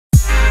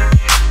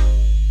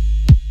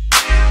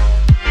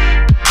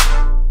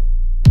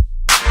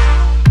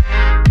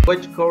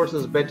which course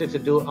is better to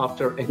do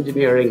after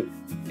engineering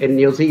in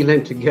New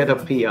Zealand to get a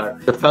PR.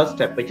 The first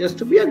step, which is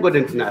to be a good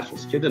international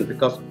student,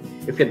 because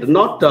if you do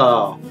not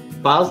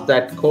pass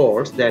that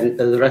course, then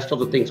the rest of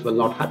the things will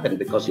not happen,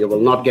 because you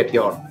will not get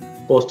your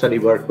post-study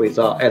work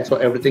visa, and so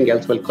everything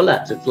else will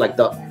collapse. It's like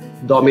the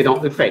domino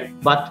effect.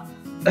 But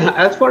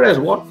as far as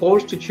what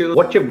course to choose,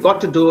 what you've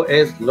got to do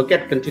is look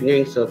at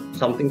continuing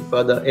something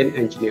further in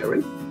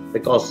engineering,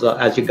 because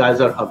as you guys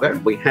are aware,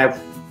 we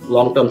have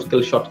long-term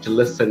skill shortage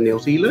lists in New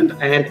Zealand,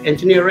 and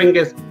engineering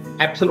is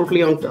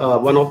absolutely on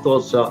one of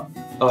those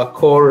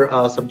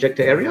core subject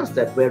areas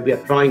that where we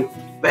are trying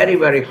very,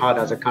 very hard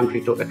as a country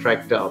to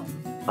attract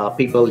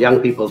young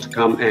people to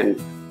come and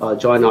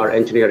join our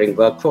engineering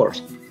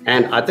workforce.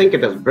 And I think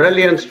it is a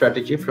brilliant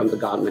strategy from the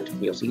government of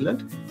New Zealand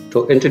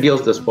to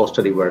introduce this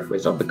post-study work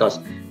visa, because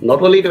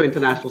not only do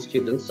international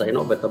students,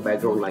 with a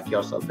background like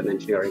yourself in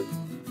engineering,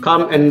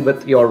 come in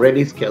with your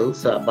ready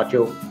skills, but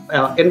you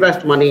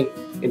invest money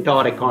into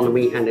our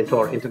economy and into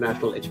our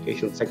international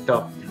education sector.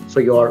 So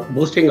you're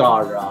boosting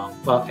our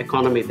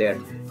economy there.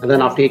 And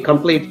then after you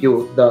complete,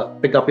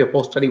 pick up your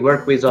post-study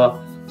work visa,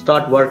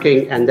 start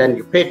working, and then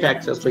you pay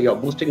taxes. So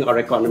you're boosting our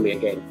economy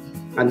again.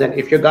 And then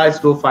if you guys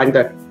do find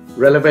that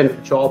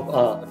relevant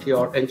job to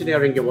your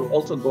engineering, you will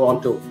also go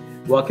on to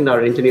work in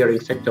our engineering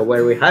sector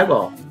where we have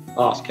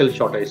a skill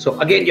shortage. So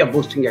again, you're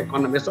boosting the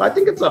economy. So I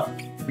think it's a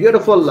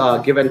beautiful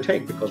give and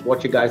take, because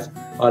what you guys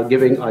are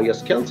giving are your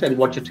skills, and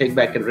what you take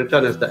back in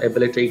return is the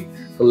ability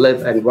to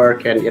live and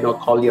work and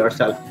call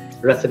yourself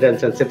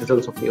residents and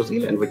citizens of New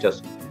Zealand, which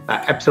is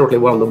absolutely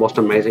one of the most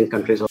amazing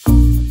countries